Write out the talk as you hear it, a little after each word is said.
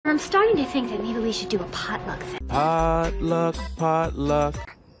I'm starting to think that maybe we should do a potluck thing. Potluck.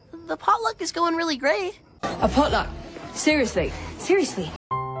 The potluck is going really great. A potluck? Seriously?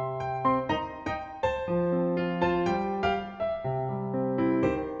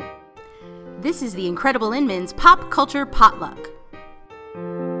 This is the Incredible Inman's Pop Culture Potluck.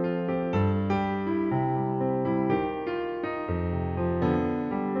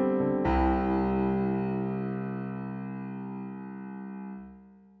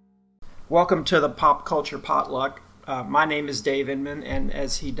 Welcome to the Pop Culture Potluck. My name is Dave Inman, and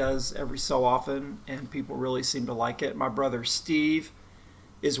as he does every so often, and people really seem to like it, my brother Steve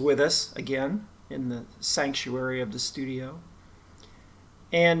is with us again in the sanctuary of the studio.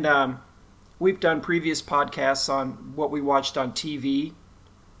 And we've done previous podcasts on what we watched on TV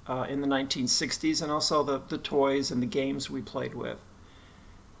in the 1960s, and also the toys and the games we played with.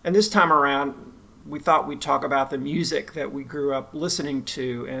 And this time around, we thought we'd talk about the music that we grew up listening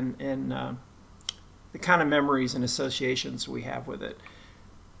to and the kind of memories and associations we have with it.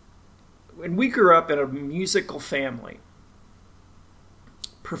 When we grew up in a musical family,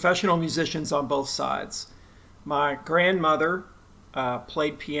 professional musicians on both sides. My grandmother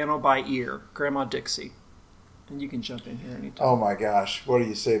played piano by ear, Grandma Dixie. And you can jump in here anytime. Oh my gosh, what do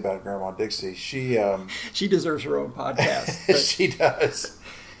you say about Grandma Dixie? She deserves her own podcast. She does.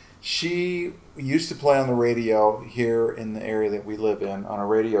 She used to play on the radio here in the area that we live in on a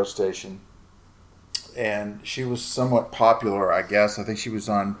radio station. And she was somewhat popular, I guess. I think she was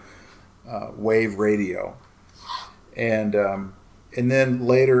on wave radio. And then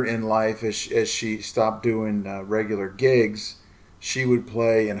later in life, as she stopped doing regular gigs, she would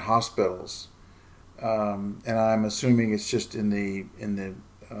play in hospitals. And I'm assuming it's just in the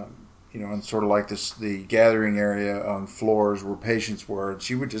in sort of like the gathering area on floors where patients were, and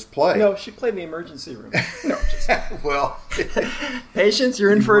she would just play. No, she played in the emergency room. No, just well, patients,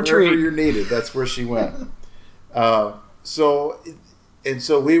 you're in for a treat. Wherever you're needed, that's where she went. So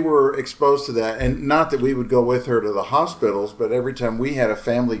we were exposed to that, and not that we would go with her to the hospitals, but every time we had a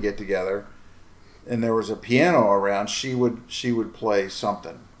family get together, and there was a piano around, she would play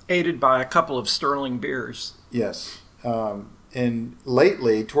something. Aided by a couple of Sterling beers. Yes. And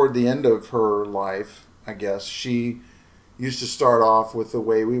lately, toward the end of her life, I guess, she used to start off with The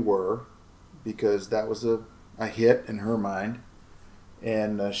Way We Were, because that was a hit in her mind.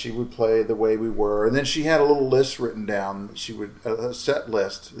 And she would play The Way We Were. And then she had a little list written down. A set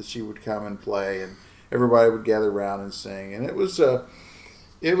list that she would come and play, and everybody would gather around and sing. And it was a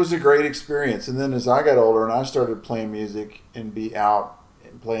great experience. And then as I got older and I started playing music and be out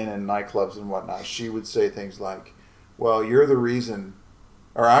and playing in nightclubs and whatnot, she would say things like, well, you're the reason,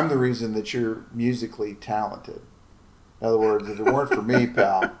 or I'm the reason that you're musically talented. In other words, if it weren't for me,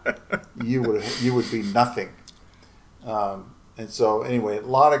 pal, you would be nothing. And so, anyway, a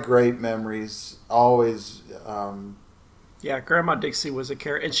lot of great memories. Always. Yeah, Grandma Dixie was a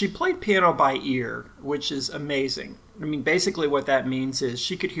character, and she played piano by ear, which is amazing. I mean, basically, what that means is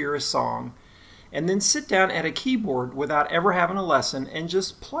she could hear a song, and then sit down at a keyboard without ever having a lesson and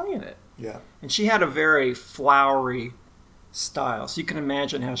just playing it. Yeah. And she had a very flowery style. So you can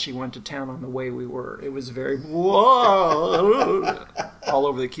imagine how she went to town on The Way We Were. It was very, whoa, all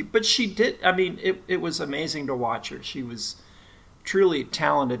over the key. But she did, I mean, it was amazing to watch her. She was truly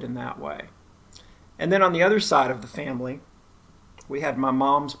talented in that way. And then on the other side of the family, we had my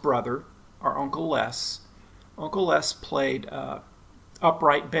mom's brother, our Uncle Les. Uncle Les played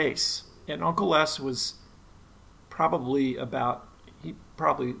upright bass. And Uncle Les was probably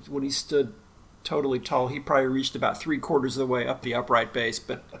when he stood totally tall, he probably reached about 3/4 of the way up the upright bass,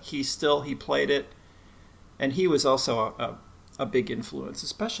 but he played it, and he was also a big influence,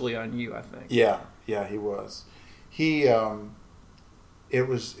 especially on you, I think. Yeah, he was. It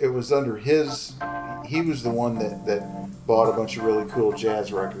was under his. He was the one that bought a bunch of really cool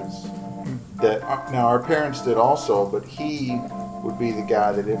jazz records. Now our parents did also, but he would be the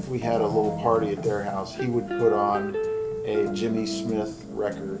guy that if we had a little party at their house, he would put on a Jimmy Smith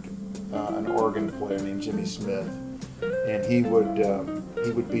record, an organ player named Jimmy Smith, and he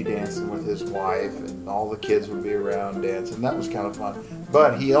would be dancing with his wife, and all the kids would be around dancing. That was kind of fun.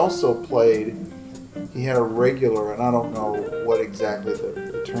 But he also played. He had a regular, and I don't know what exactly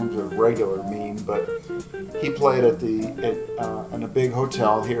the terms of regular mean, but he played in a big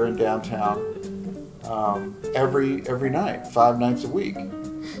hotel here in downtown every night, 5 nights a week.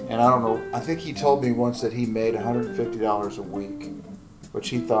 And I don't know, I think he told me once that he made $150 a week, which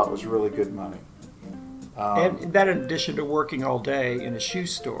he thought was really good money. And that in addition to working all day in a shoe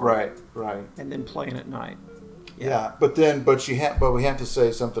store. Right. And then playing at night. Yeah, but we have to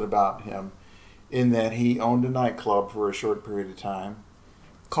say something about him in that he owned a nightclub for a short period of time.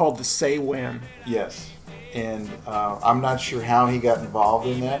 called the Say When. Yes. And I'm not sure how he got involved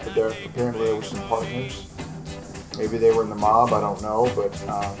in that, but apparently there were some partners. Maybe they were in the mob, I don't know, but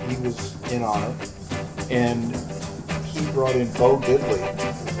he was in on it. And he brought in Bo Diddley.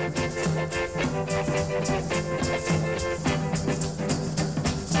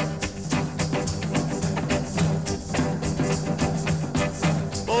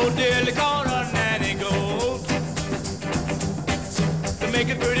 Bo Diddley called her nanny goat to make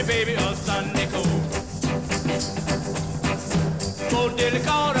a pretty baby a Sunday coat. Bo Diddley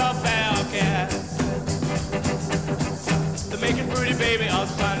called her bell cat to make a pretty baby a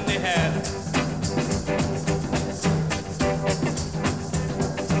Sunday hat.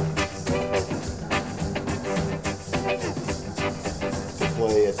 To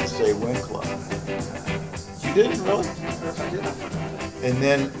play at the Say When Club. You didn't really? Or if I did, I forgot. And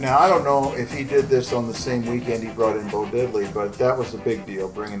then, now I don't know if he did this on the same weekend he brought in Bo Diddley, but that was a big deal,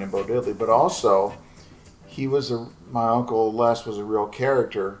 bringing in Bo Diddley. But also, my Uncle Les was a real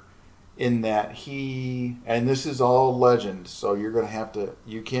character in that and this is all legend, so you're going to have to,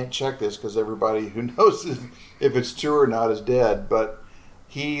 you can't check this because everybody who knows if it's true or not is dead, but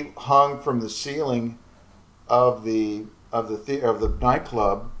he hung from the ceiling of the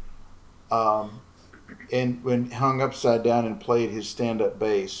nightclub, and when hung upside down and played his stand-up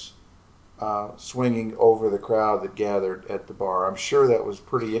bass, swinging over the crowd that gathered at the bar. I'm sure that was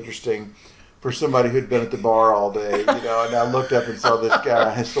pretty interesting for somebody who'd been at the bar all day, and I looked up and saw this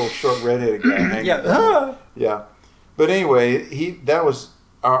guy, this little short redheaded guy hanging. Yeah. Yeah. But anyway, that was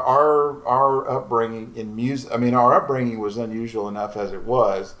our upbringing in music. I mean, our upbringing was unusual enough as it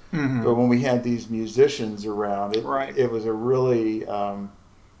was, but when we had these musicians around, it was a really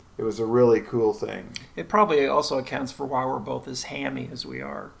cool thing. It probably also accounts for why we're both as hammy as we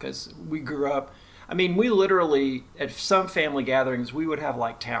are, because we grew up. I mean, we literally, at some family gatherings, we would have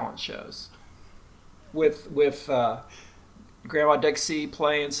like talent shows with Grandma Dixie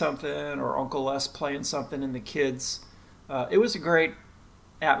playing something or Uncle Les playing something, and the kids. It was a great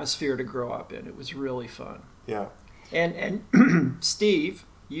atmosphere to grow up in. It was really fun. Yeah. And Steve,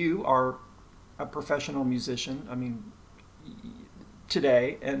 you are a professional musician. I mean,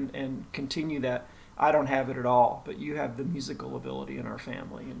 today, and continue that. I don't have it at all, but you have the musical ability in our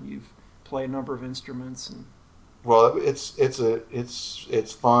family, and you've played a number of instruments. And well, it's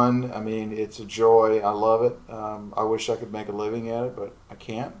fun. I mean, it's a joy. I love it. I wish I could make a living at it, but I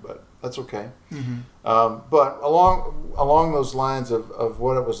can't. But that's okay. But along those lines of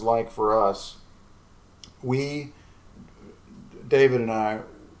what it was like for us, David and I,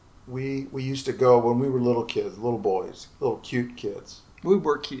 we used to go when we were little kids, little boys, little cute kids. We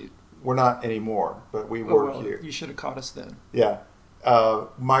were cute. We're not anymore, but we were cute. You should have caught us then. Yeah.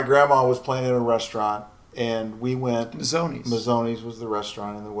 My grandma was playing in a restaurant, and we went. Mazzoni's was the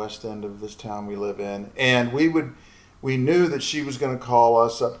restaurant in the west end of this town we live in, and we knew that she was going to call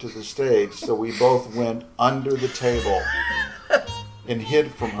us up to the stage, so we both went under the table and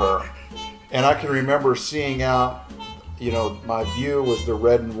hid from her. And I can remember seeing out. My view was the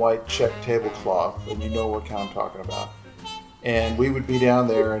red and white check tablecloth, and you know what kind I'm talking about. And we would be down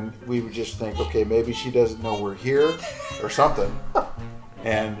there, and we would just think, okay, maybe she doesn't know we're here, or something.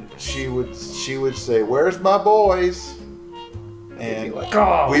 And she would say, "Where's my boys?" And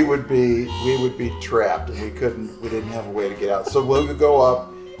we would be trapped, and we didn't have a way to get out. So we would go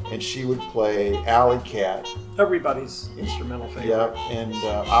up, and she would play Alley Cat. Everybody's instrumental favorite. Yeah, and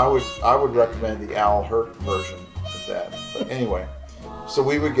I would recommend the Al Hurt version of that. But anyway, so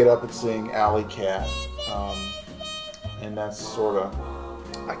we would get up and sing Alley Cat, and that's sort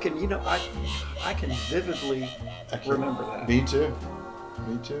of. I can vividly remember that. Me too.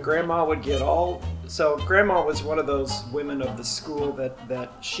 Grandma would get so Grandma was one of those women of the school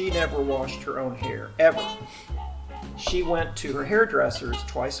that she never washed her own hair, ever. She went to her hairdressers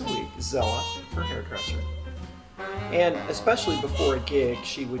twice a week, Zella, her hairdresser. And especially before a gig,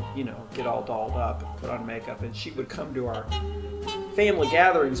 she would, get all dolled up and put on makeup, and she would come to our family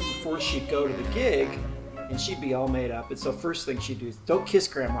gatherings before she'd go to the gig, and she'd be all made up. And so first thing she'd do is, don't kiss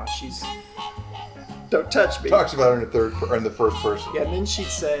Grandma, don't touch me. Talks about her in the first person. Yeah, and then she'd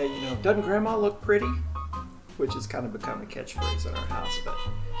say, doesn't Grandma look pretty? Which has kind of become a catchphrase in our house. But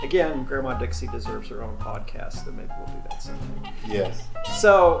again, Grandma Dixie deserves her own podcast, and maybe we'll do that someday. Yes.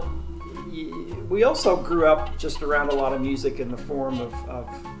 So we also grew up just around a lot of music in the form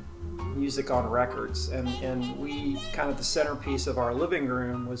of music on records. And we kind of the centerpiece of our living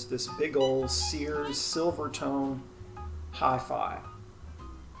room was this big old Sears Silvertone hi-fi.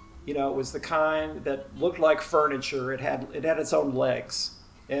 It was the kind that looked like furniture. It had its own legs,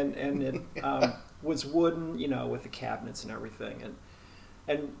 and it was wooden, with the cabinets and everything.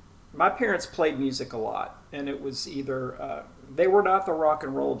 And my parents played music a lot, and it was either they were not the rock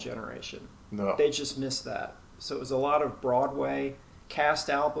and roll generation. No. They just missed that. So it was a lot of Broadway cast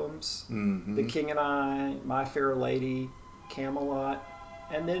albums, The King and I, My Fair Lady, Camelot,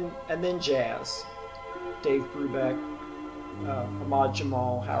 and then jazz. Dave Brubeck, Ahmad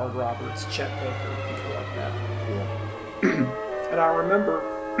Jamal, Howard Roberts, Chet Baker, people like that. Yeah. And I remember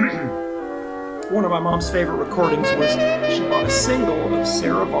one of my mom's favorite recordings was she bought a single of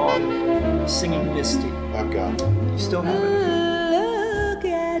Sarah Vaughan singing Misty. I've got it. You still have it? Look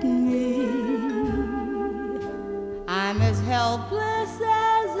at me. I'm as helpless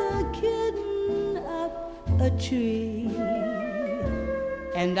as a kitten up a tree.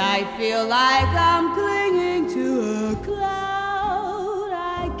 And I feel like I'm clinging to a cloud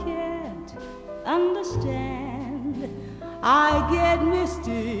I can't understand. I get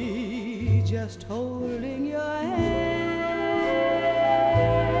misty just holding your hand.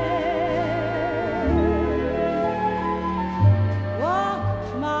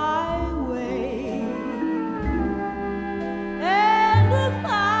 Walk my way, and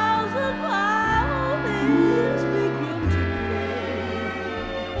 1,000 violins begin to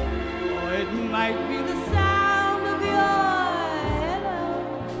play. Or it might be the sound of your hello,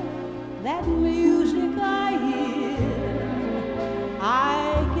 that music I hear.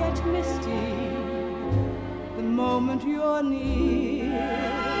 I get misty the moment you're near.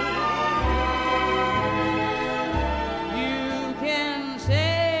 You can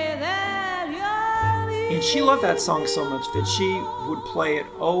say that you're near. And she loved that song so much that she would play it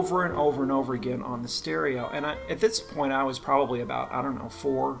over and over and over again on the stereo. And at this point, I was probably about,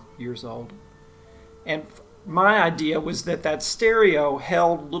 4 years old. And my idea was that stereo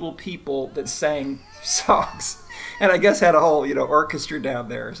held little people that sang songs. And I guess had a whole, orchestra down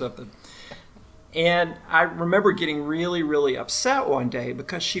there or something. And I remember getting really, really upset one day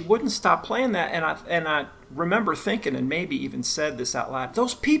because she wouldn't stop playing that. And I remember thinking, and maybe even said this out loud,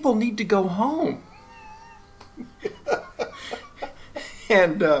 those people need to go home.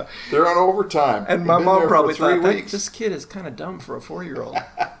 And they're on overtime. And my mom probably thought, weeks. This kid is kind of dumb for a 4-year-old.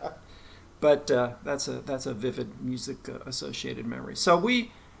 But that's a vivid music associated memory. So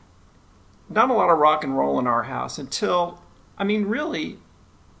not a lot of rock and roll in our house until, really,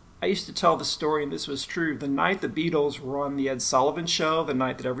 I used to tell the story, and this was true, the night the Beatles were on the Ed Sullivan Show, the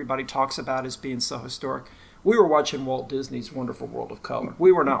night that everybody talks about as being so historic, we were watching Walt Disney's Wonderful World of Color.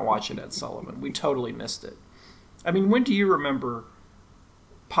 We were not watching Ed Sullivan. We totally missed it. When do you remember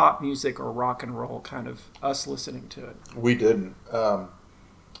pop music or rock and roll, kind of us listening to it? We didn't.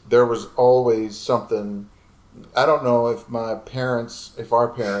 There was always something. I don't know if our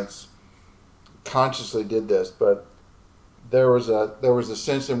parents consciously did this, but there was a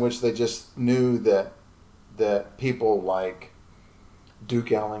sense in which they just knew that people like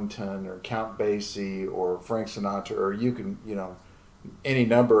Duke Ellington or Count Basie or Frank Sinatra, or any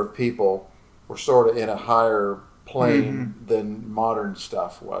number of people were sort of in a higher plane than modern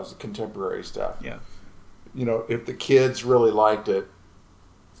stuff was, contemporary stuff. Yeah. If the kids really liked it,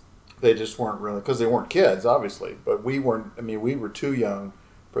 they just weren't really, because they weren't kids, obviously, but we weren't. We were too young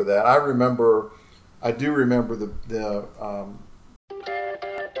for that. I do remember the I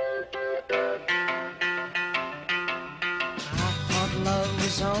thought love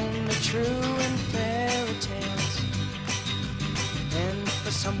was only true in fairy tales, and for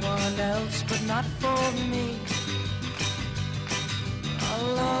someone else, but not for me. Our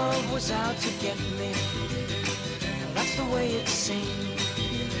love was out to get me. That's the way it seemed.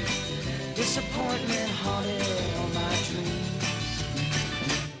 Disappointment haunted all my dreams.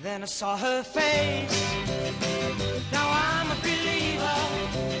 Then I saw her face. Now I'm a believer.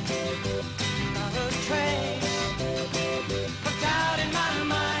 Not a trace of doubt in my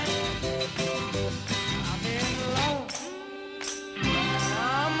mind. I've been alone.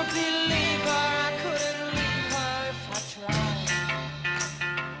 I'm a believer. I couldn't leave her if I tried.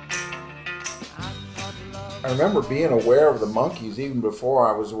 I thought love. I remember being aware of the Monkees even before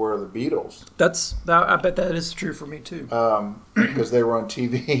I was aware of the Beatles. I bet that is true for me too. Because they were on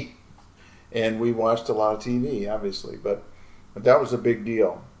TV, and we watched a lot of TV, obviously. But that was a big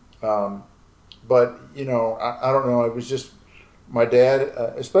deal. But I don't know. It was just my dad,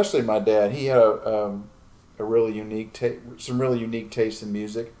 especially my dad. He had a really unique some really unique taste in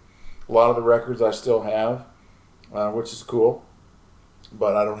music. A lot of the records I still have, which is cool.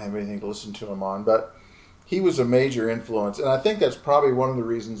 But I don't have anything to listen to him on. But he was a major influence, and I think that's probably one of the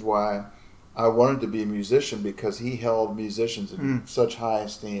reasons why I wanted to be a musician, because he held musicians in such high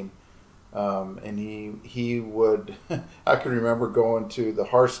esteem. And he would, I can remember going to the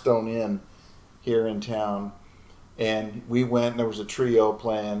Hearthstone Inn here in town, And we went, and there was a trio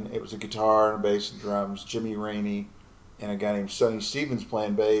playing. It was a guitar and a bass and drums, Jimmy Rainey, and a guy named Sonny Stevens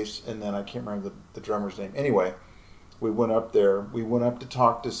playing bass, and then I can't remember the drummer's name. Anyway, we went up there. We went up to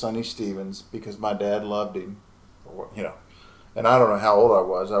talk to Sonny Stevens because my dad loved him, And I don't know how old I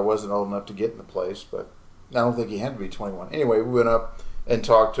was. I wasn't old enough to get in the place, but I don't think he had to be 21. Anyway, we went up and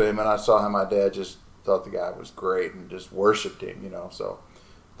talked to him, and I saw how my dad just thought the guy was great and just worshipped him, So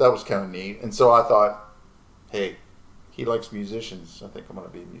that was kind of neat. And so I thought, hey, he likes musicians. I think I'm going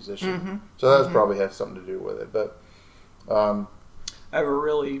to be a musician. Mm-hmm. So that probably has something to do with it. But I have a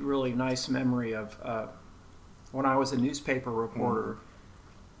really, really nice memory of when I was a newspaper reporter.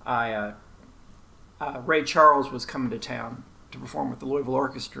 Ray Charles was coming to town to perform with the Louisville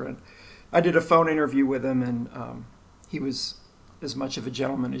Orchestra, and I did a phone interview with him, and he was as much of a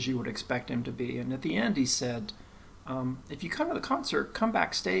gentleman as you would expect him to be. And at the end, he said, "If you come to the concert, come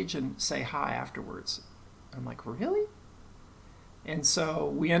backstage and say hi afterwards." I'm like, "Really?" And so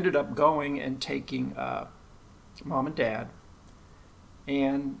we ended up going and taking Mom and Dad,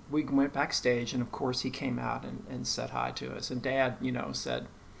 and we went backstage, and of course he came out and said hi to us. And Dad,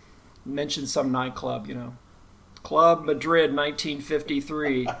 mentioned some nightclub, Club Madrid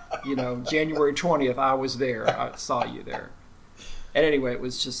 1953, January 20th, I was there. I saw you there. And anyway, it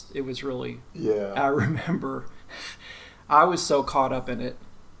was really, yeah. I remember I was so caught up in it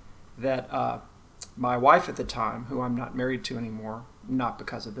that my wife at the time, who I'm not married to anymore, not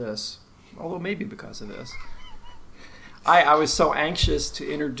because of this, although maybe because of this, I was so anxious to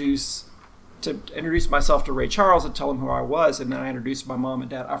introduce myself to Ray Charles and tell him who I was, and then I introduced my mom and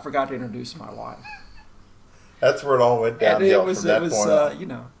dad. I forgot to introduce my wife. That's where it all went downhill from that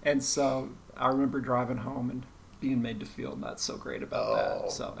point on. And so I remember driving home and being made to feel not so great about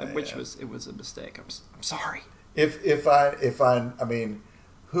that. So, which was a mistake. I'm sorry. I mean,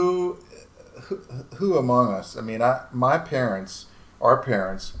 who among us? I mean, our parents,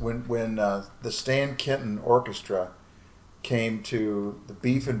 when the Stan Kenton Orchestra came to the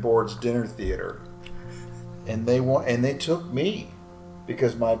Beef and Boards Dinner Theater, and they took me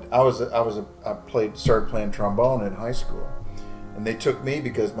because I started playing trombone in high school, and they took me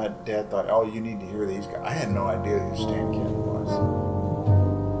because my dad thought, oh, you need to hear these guys. I had no idea who Stan Kenton was.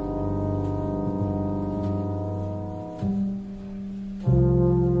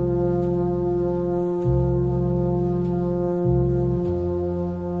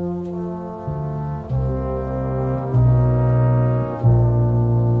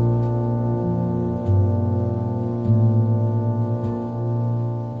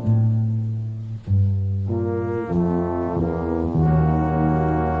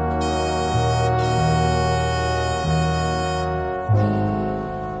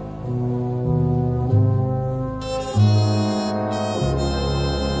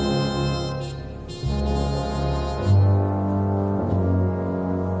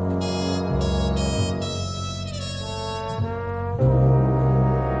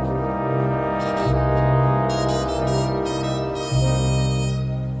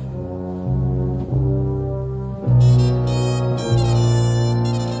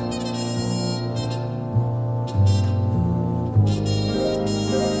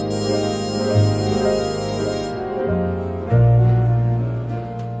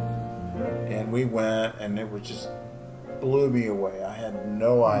 Just blew me away. I had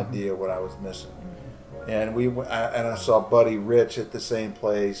no idea what I was missing. And I saw Buddy Rich at the same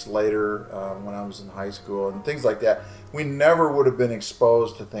place later when I was in high school and things like that. We never would have been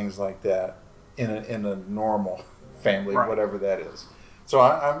exposed to things like that in a normal family, right, whatever that is. So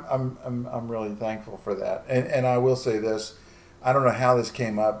I'm really thankful for that. And I will say this: I don't know how this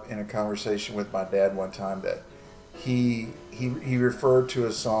came up in a conversation with my dad one time, that he referred to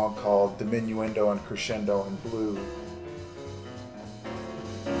a song called Diminuendo and Crescendo in Blue.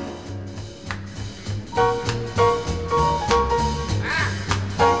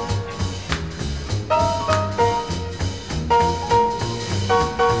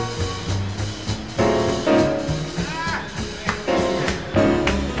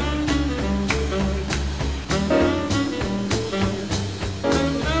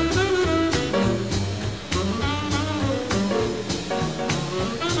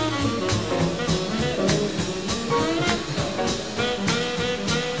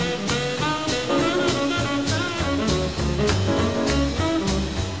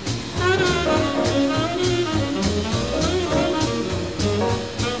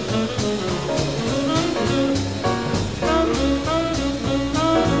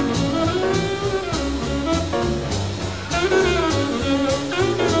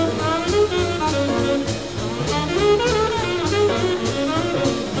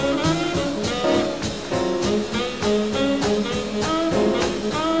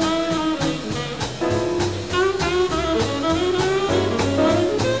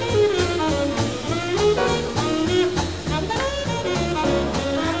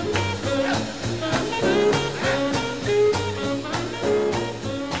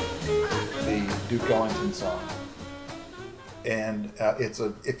 Duke Ellington song. And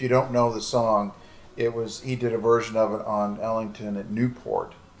if you don't know the song, he did a version of it on Ellington at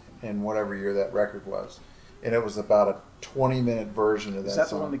Newport in whatever year that record was. And it was about a 20-minute version of that song. Is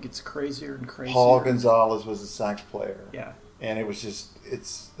that the one that gets crazier and crazier? Paul Gonzalez was the sax player. Yeah. And it was just,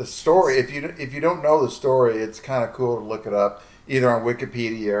 it's the story. If you don't know the story, it's kind of cool to look it up, either on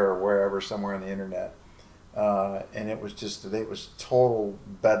Wikipedia or wherever, somewhere on the internet. And it was total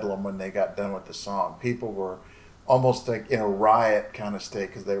bedlam when they got done with the song. People were almost like in a riot kind of state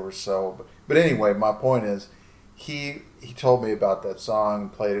because they were so. But anyway, my point is, he told me about that song,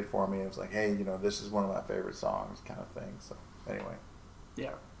 played it for me, and was like, hey, this is one of my favorite songs, kind of thing. So anyway.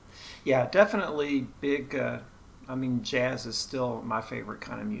 Yeah, definitely big. Jazz is still my favorite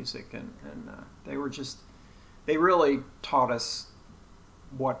kind of music, and they really taught us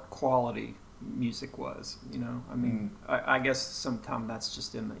what quality music was. I guess sometimes that's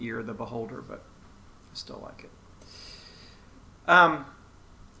just in the ear of the beholder, but I still like it.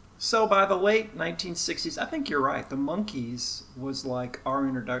 So by the late 1960s, I think you're right. The Monkees was like our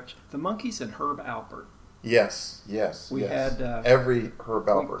introduction. The Monkees and Herb Alpert. Yes. We had every Herb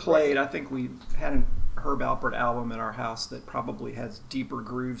Alpert. We played. I think we had a Herb Alpert album in our house that probably has deeper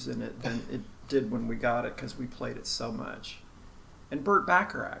grooves in it than it did when we got it because we played it so much. And Burt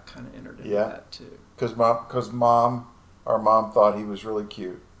Bacharach kind of entered into that too. Because our mom thought he was really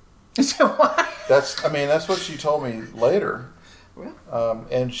cute. So why? That's what she told me later. Well,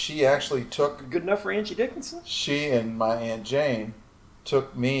 and she actually took... Good enough for Angie Dickinson? She and my Aunt Jane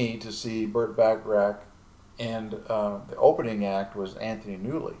took me to see Burt Bacharach, and the opening act was Anthony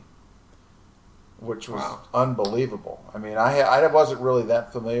Newley, which was unbelievable. I wasn't really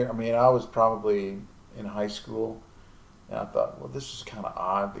that familiar. I was probably in high school, and I thought, well, this is kind of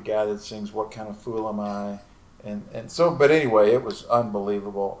odd. The guy that sings "What Kind of Fool Am I?" and so, but anyway, it was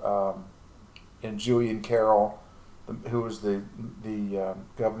unbelievable. And Julian Carroll, who was the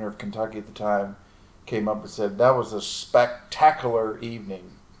governor of Kentucky at the time, came up and said that was a spectacular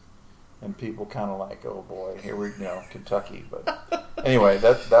evening, and people kind of like, oh boy, here we go, Kentucky. But anyway,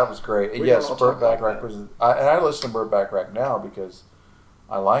 that was great. Yes, Burt Bacharach was, and I listen to Burt Bacharach now because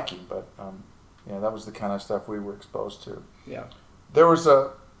I like him. But that was the kind of stuff we were exposed to. Yeah, there was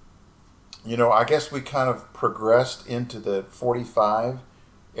I guess we kind of progressed into the 45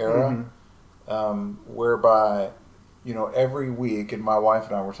 era, whereby. Every week, and my wife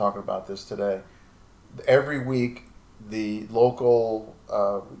and I were talking about this today, every week the local,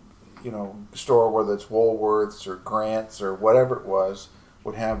 store, whether it's Woolworths or Grant's or whatever it was,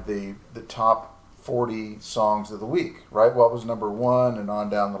 would have the top 40 songs of the week, right? What was number one and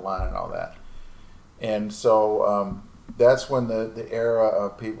on down the line and all that. And so that's when the era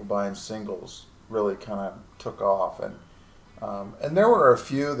of people buying singles really kind of took off. And there were a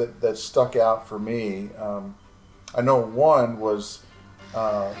few that stuck out for me. I know one was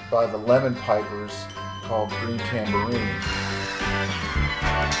by the Lemon Pipers called Green Tambourine.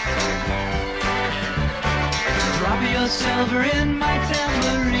 Drop your silver in my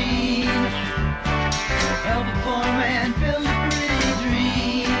tambourine. Help a poor man build a pretty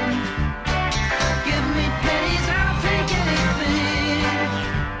dream. Give me pennies, I'll take anything.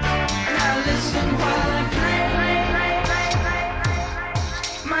 Now listen while I play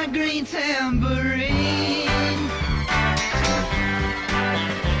my green tambourine.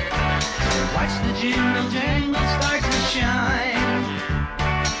 Watch the jingle jangle start to shine.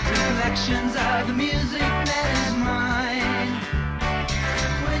 Reflections of the music that is mine.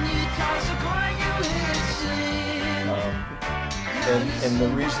 When you toss a coin, you hear it sing. And the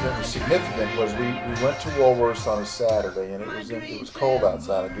reason it was significant was we went to Woolworths on a Saturday, and it was cold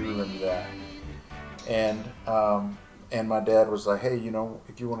outside. I do remember that. And my dad was like, hey,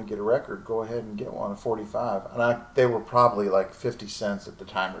 if you want to get a record, go ahead and get one at 45. And they were probably like 50 cents at the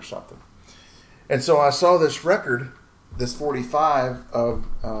time or something. And so I saw this record, this 45 of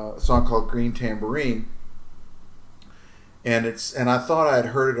a song called Green Tambourine, and I thought I had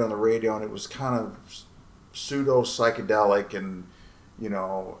heard it on the radio, and it was kind of pseudo psychedelic, and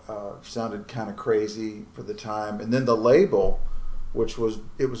sounded kind of crazy for the time. And then the label, which was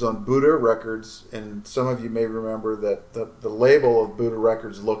on Muddah Records, and some of you may remember that the label of Muddah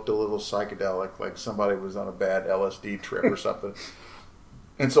Records looked a little psychedelic, like somebody was on a bad LSD trip or something.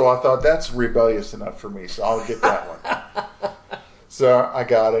 And so I thought, that's rebellious enough for me, so I'll get that one. So I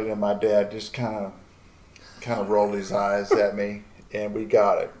got it, and my dad just kind of rolled his eyes at me, and we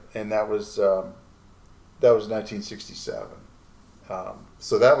got it. And that was 1967.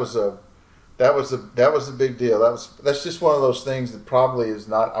 So that was a big deal. That's just one of those things that probably is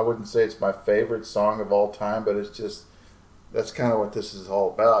not. I wouldn't say it's my favorite song of all time, but that's kind of what this is all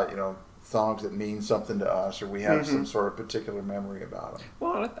about. songs that mean something to us, or we have some sort of particular memory about them.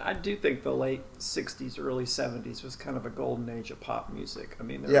 Well, I do think the late 60s, early 70s was kind of a golden age of pop music. I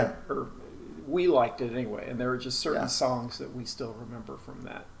mean, we liked it anyway, and there were just certain songs that we still remember from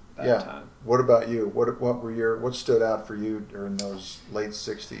that time. What about you? What stood out for you during those late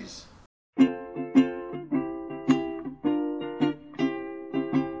 60s?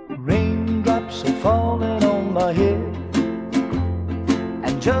 Raindrops are falling on my head,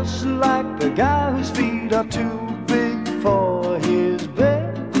 and just like the guy whose feet are too big for his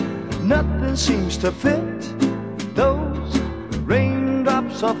bed, nothing seems to fit. Those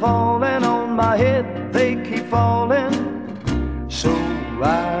raindrops are falling on my head, they keep falling. So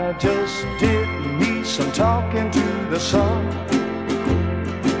I just did me some talking to the sun,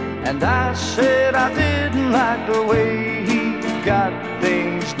 and I said I didn't like the way he got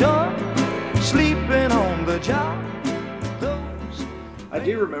things done, sleeping on the job. I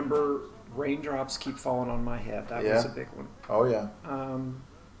do remember Raindrops Keep Falling on My Head. That was a big one. Oh, yeah. And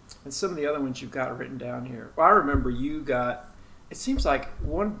some of the other ones you've got written down here. Well, I remember you got, it seems like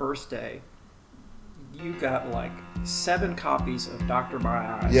one birthday, you got like 7 copies of Dr. My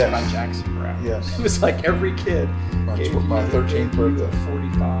Eyes by Jackson Browne. Yes. It was like every kid gave my 13th birthday.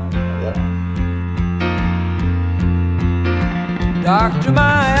 45. Dr.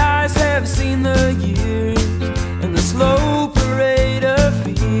 My eyes have seen the years and the slow parade of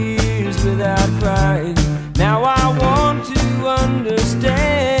fears without crying. Now I want to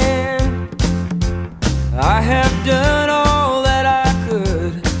understand. I have done all that I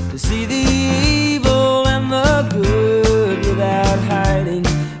could to see the evil and the good without hiding.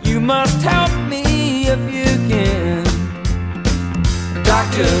 You must help me if you can.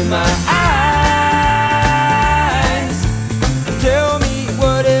 Doctor, my eyes, tell me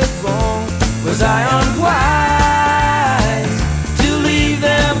what is wrong. Was I unwise to leave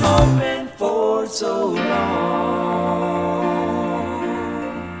them open for so long?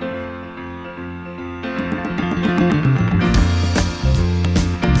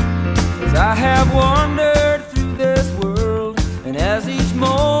 'Cause I have wandered through this world, and as each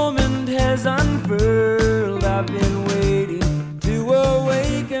moment has unfurled, I've been waiting to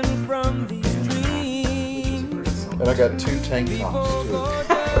awaken from these dreams. And I got 2 tank tops too.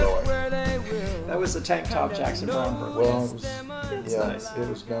 That was the tank top Jackson Browne birthday. Well, Nice. it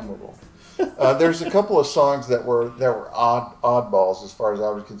was memorable. There's a couple of songs that were oddballs as far as I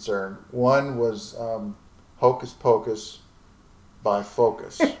was concerned. One was Hocus Pocus by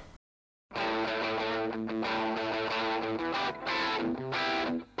Focus.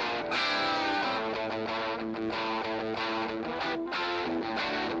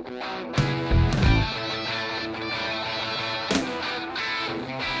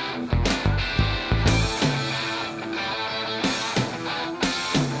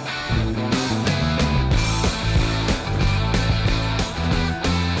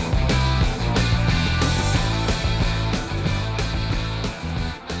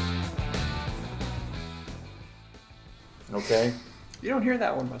 Okay? You don't hear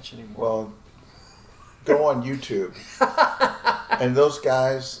that one much anymore. Well, go on YouTube. And those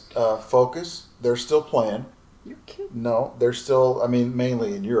guys, Focus, they're still playing. You're kidding. No, they're still, I mean,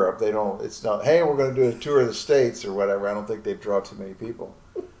 mainly in Europe. They don't, it's not, hey, we're going to do a tour of the States or whatever. I don't think they'd draw too many people.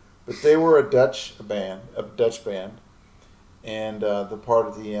 But they were a Dutch band. And the part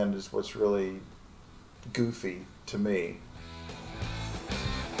at the end is what's really goofy to me.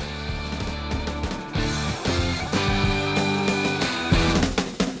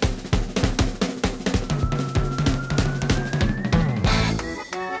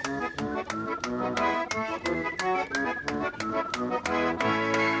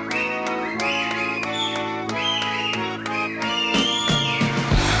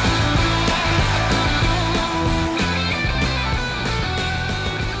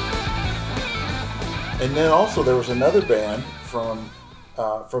 And then also there was another band from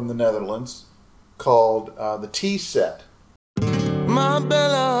the Netherlands called the Tea Set. My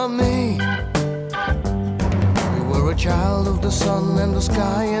Bellamy, you were a child of the sun and the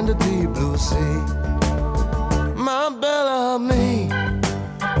sky and the deep blue sea. Ma Bellamy,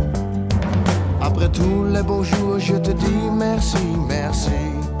 après tous les beaux jours, je te dis merci,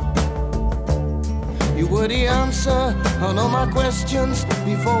 merci. You were the answer on all my questions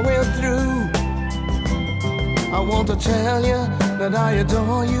before we're through. I want to tell you that I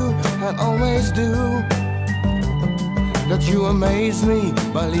adore you and always do. That you amaze me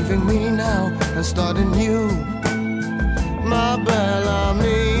by leaving me now and starting new. My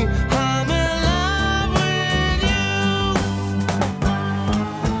Bellamy, I'm in love with you.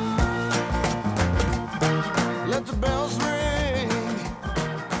 Let the bells ring,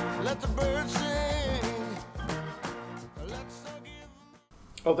 let the birds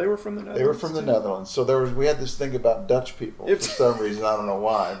Oh, they were from the Netherlands. They were from the Netherlands. So we had this thing about Dutch people for some reason. I don't know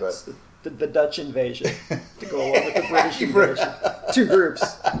why, but the Dutch invasion to go along with the British invasion. Two groups.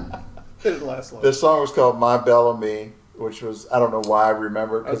 It didn't last long. This song was called "My Bellamy," which was, I don't know why I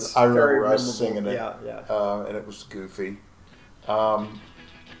remember, because I remember us singing it. Yeah. And it was goofy.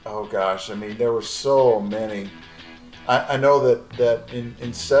 Oh gosh, I mean, there were so many. I know that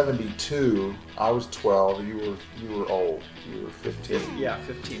in '72 I was 12. You were old. You were 15. Yeah,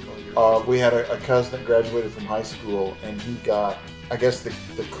 15. We had a cousin that graduated from high school, and he got, I guess, the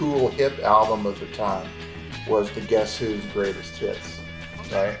cool hip album of the time was the Guess Who's Greatest Hits,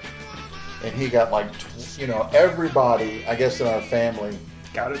 right? And he got like, everybody, I guess, in our family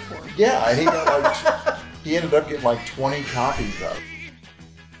got it for him. Yeah, and he got like, he ended up getting like 20 copies of it.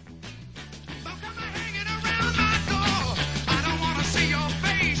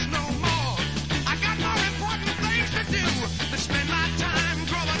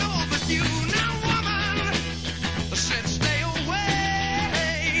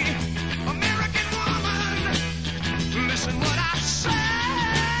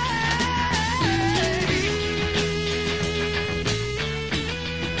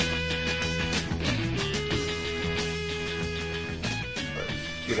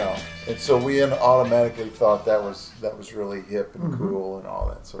 And so we automatically thought that was really hip and cool and all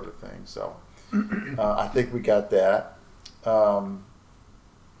that sort of thing. So I think we got that. And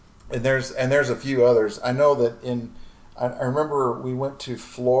there's a few others. I know that I remember we went to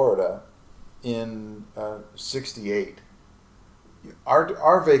Florida in '68.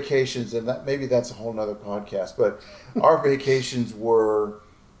 Our vacations, and maybe that's a whole nother podcast, but our vacations were,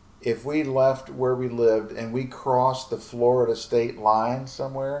 if we left where we lived and we crossed the Florida state line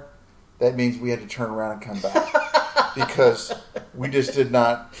somewhere, that means we had to turn around and come back because we just did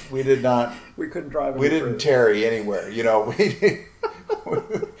not. We couldn't drive. We didn't tarry anywhere,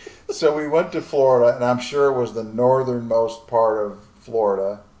 So we went to Florida, and I'm sure it was the northernmost part of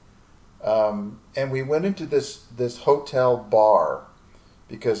Florida. And we went into this hotel bar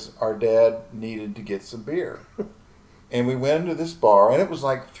because our dad needed to get some beer. And we went into this bar, and it was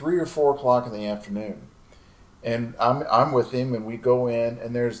like 3 or 4 o'clock in the afternoon. And I'm with him, and we go in,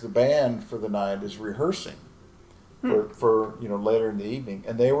 and there's the band for the night is rehearsing for later in the evening,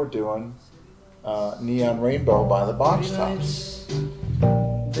 and they were doing Neon Rainbow by the Box Tops.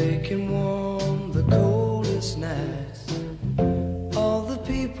 They can warm the coldest nights. All the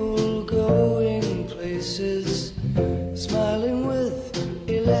people going places, smiling with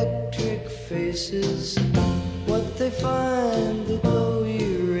electric faces. What they find, the glow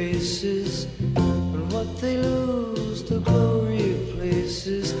erases, and what they lose, the glow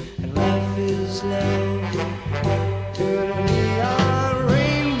replaces. And life is love, turn a neon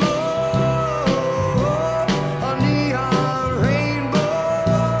rainbow, a neon rainbow,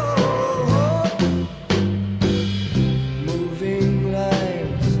 moving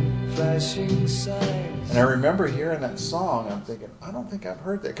lines, flashing signs. And I remember hearing that song. I'm thinking, I don't think I've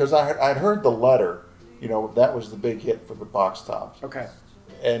heard that, because I'd heard the letter. That was the big hit for the Box Tops. Okay.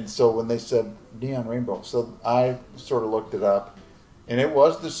 And so when they said Neon Rainbow, so I sort of looked it up, and it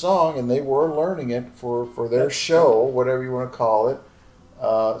was the song, and they were learning it for their show, whatever you want to call it.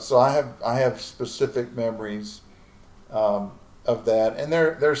 So I have specific memories of that, and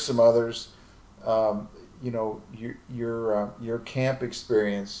there's some others. Your camp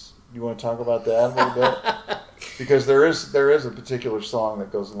experience. You want to talk about that a little bit? Because there is a particular song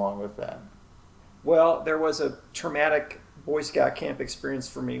that goes along with that. Well, there was a traumatic Boy Scout camp experience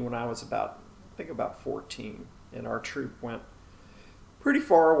for me when I was about 14, and our troop went pretty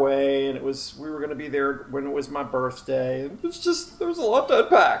far away, and we were going to be there when it was my birthday. It was just, there was a lot to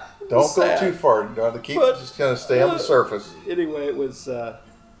unpack. Don't go too far. Just kind of stay on the surface. Anyway, it was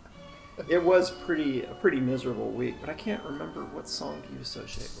pretty miserable week, but I can't remember what song you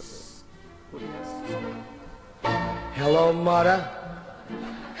associate with it. What do you have? Hello, Muddah.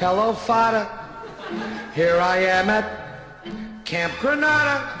 Hello, Faddah. Here I am at Camp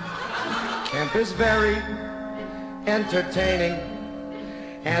Granada. Camp is very entertaining,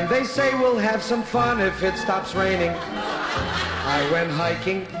 and they say we'll have some fun if it stops raining. I went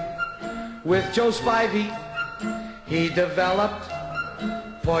hiking with Joe Spivey. He developed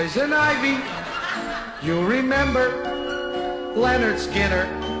poison ivy. You remember Leonard Skinner?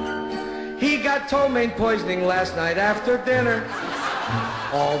 He got ptomaine poisoning last night after dinner.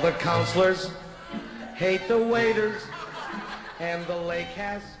 All the counselors hate the waiters, and the lake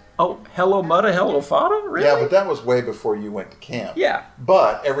has... Oh, hello, Muddah, hello, Faddah? Really? Yeah, but that was way before you went to camp. Yeah.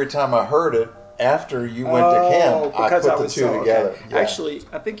 But every time I heard it, after you went to camp, I put the two together. Okay. Yeah. Actually,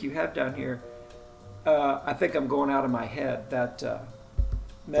 I think you have down here, I think I'm going out of my head, that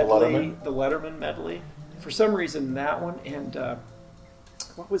medley, the Lettermen medley. For some reason, that one, and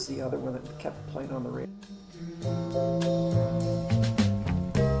what was the other one that kept playing on the radio?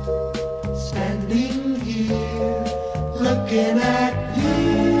 Standing here, looking at you.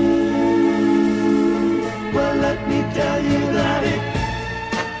 Well, let me tell you that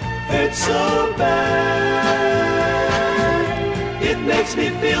it's so bad. It makes me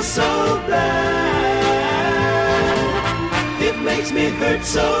feel so bad. It makes me hurt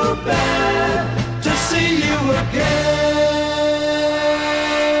so bad to see you again.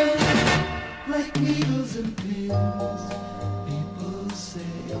 Like needles and pins, people say.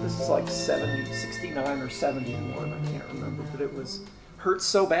 This is like 69 or 71, I can't remember, but it was Hurt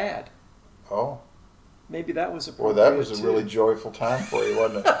So Bad. Oh. Maybe that was Well, appropriate. that was a really joyful time for you,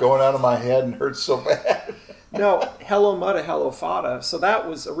 wasn't it? Going out of my head and hurt so bad. No, Hello Muddah, Hello Faddah. So that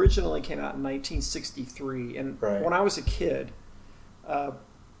was originally came out in 1963, and Right. when I was a kid, I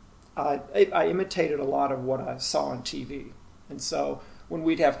imitated a lot of what I saw on TV. And so when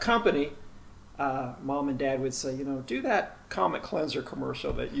we'd have company, Mom and Dad would say, do that Comet Cleanser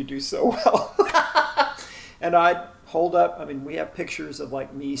commercial that you do so well. And I'd hold up, we have pictures of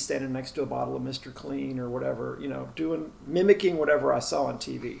like me standing next to a bottle of Mr. Clean or whatever, mimicking whatever I saw on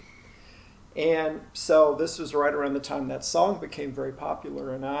TV. And so this was right around the time that song became very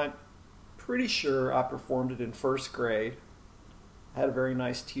popular, and I'm pretty sure I performed it in first grade. I had a very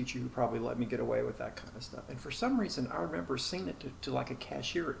nice teacher who probably let me get away with that kind of stuff. And for some reason, I remember singing it to like a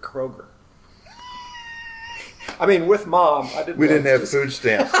cashier at Kroger. With Mom. We didn't have food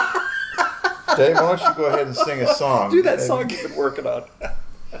stamps. Dave, why don't you go ahead and sing a song? Do that song you've been working on.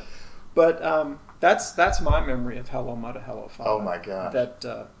 But that's my memory of Hello Muddah, Hello Faddah. Oh my gosh. That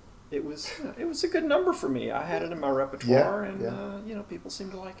it was a good number for me. I had it in my repertoire, people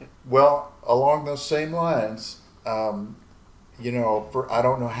seemed to like it. Well, along those same lines, I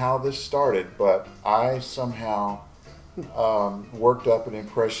don't know how this started, but I somehow worked up an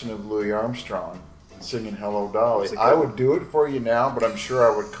impression of Louis Armstrong singing Hello Dolly. I would do it for you now, but I'm sure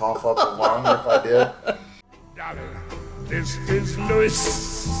I would cough up a lung if I did. Dolly, this is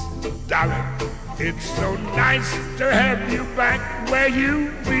Louis. Dolly, it's so nice to have you back where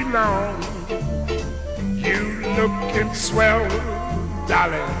you belong. You looking swell,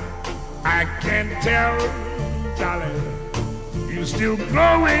 Dolly, I can tell, Dolly. You still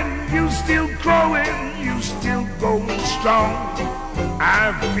growing, you still growing, you still going strong.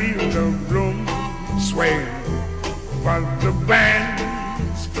 I feel the room swaying, but the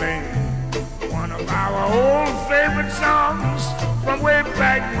band's playing one of our old favorite songs from way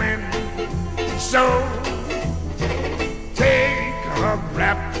back when. So take a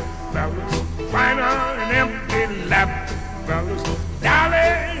rap, fellas, find an empty lap, fellas.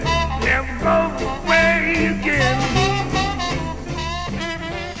 Dolly, never go away again.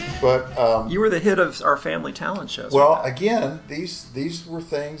 But you were the hit of our family talent shows. Well, again, these were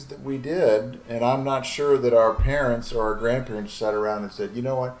things that we did, and I'm not sure that our parents or our grandparents sat around and said, "You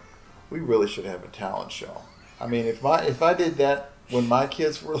know what, we really should have a talent show." If I did that when my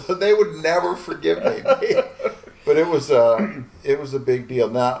kids were, they would never forgive me. But it was a big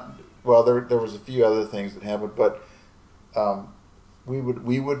deal. Now, well, there was a few other things that happened, but we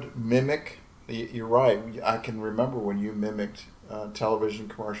would mimic. You're right. I can remember when you mimicked television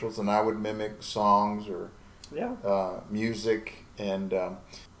commercials, and I would mimic songs or music. And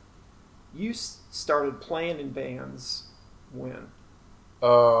you started playing in bands when?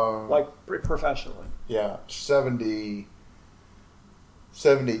 Like professionally? Yeah,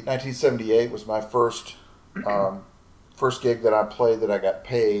 1978 was my first gig that I played that I got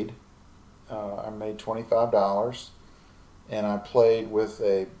paid. I made $25, and I played with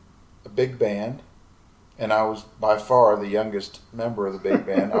a big band. And I was by far the youngest member of the big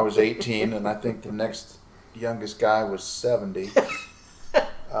band. I was 18, and I think the next youngest guy was 70.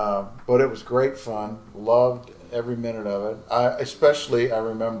 But it was great fun. Loved every minute of it. I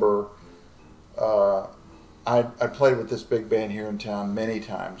remember I played with this big band here in town many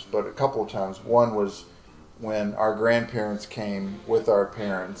times, but a couple of times. One was when our grandparents came with our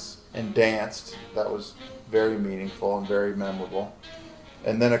parents and danced. That was very meaningful and very memorable.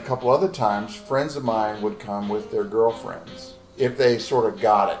 And then a couple other times, friends of mine would come with their girlfriends if they sort of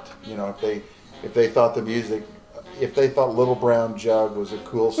got it. If they thought the music, if they thought Little Brown Jug was a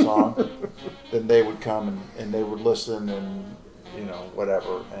cool song, then they would come and they would listen and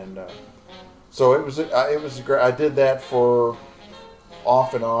whatever. And so it was great. I did that for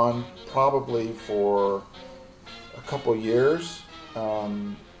off and on, probably for a couple years.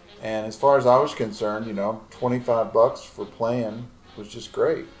 And as far as I was concerned, $25 for playing was just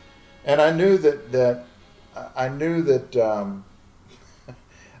great. And I knew that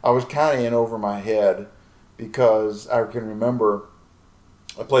I was kind of in over my head because I can remember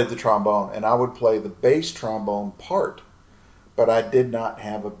I played the trombone, and I would play the bass trombone part, but I did not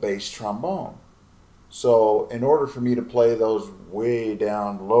have a bass trombone. So in order for me to play those way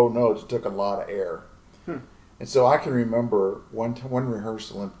down low notes, it took a lot of air. And so I can remember one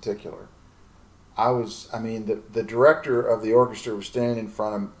rehearsal in particular. The director of the orchestra was standing in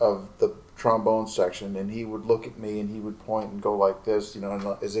front of the trombone section, and he would look at me and he would point and go like this,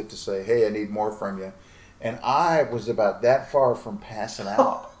 as if to say, hey, I need more from you. And I was about that far from passing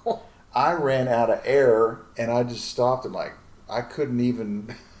out. I ran out of air, and I just stopped and I couldn't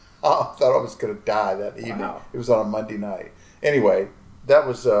even, I thought I was going to die that evening. Wow. It was on a Monday night. Anyway, that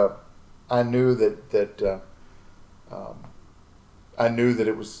was, I knew that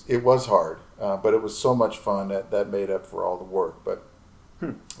it was hard, but it was so much fun that made up for all the work. But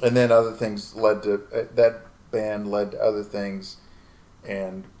and then other things led to that band led to other things,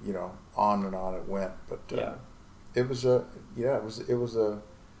 and on and on it went. But it was a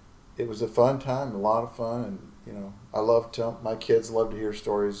fun time, a lot of fun, and I love my kids love to hear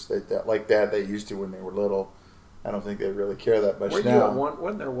stories like that they used to when they were little. I don't think they really care that much now.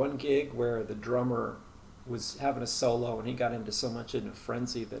 Wasn't there one gig where the drummer was having a solo and he got so much into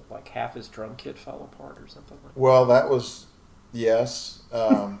frenzy that half his drum kit fell apart or something like that? Well, that was, yes.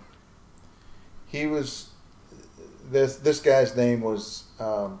 He was, this guy's name was,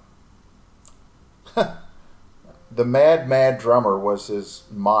 the Mad Drummer was his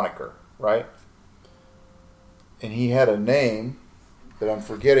moniker, right? And he had a name that I'm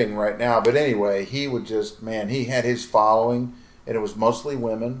forgetting right now, but anyway, he would he had his following, and it was mostly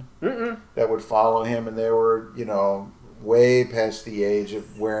women that would follow him, and they were, way past the age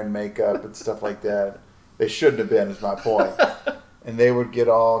of wearing makeup and stuff like that. They shouldn't have been, is my point. And they would get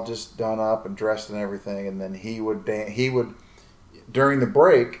all just done up and dressed and everything, and then he would during the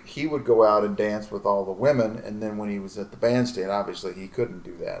break, he would go out and dance with all the women, and then when he was at the bandstand, obviously he couldn't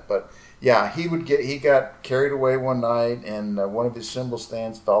do that. But yeah, he got carried away one night, and one of his cymbal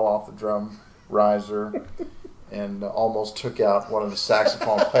stands fell off the drum riser and almost took out one of the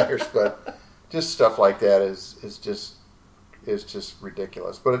saxophone players. But just stuff like that is just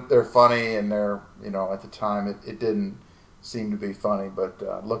ridiculous. But they're funny, and they're at the time it didn't seem to be funny,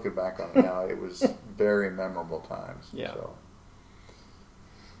 but looking back on it now, it was very memorable times. Yeah. So.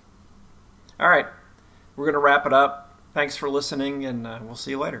 All right, we're going to wrap it up. Thanks for listening, and we'll see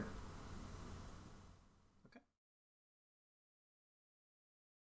you later.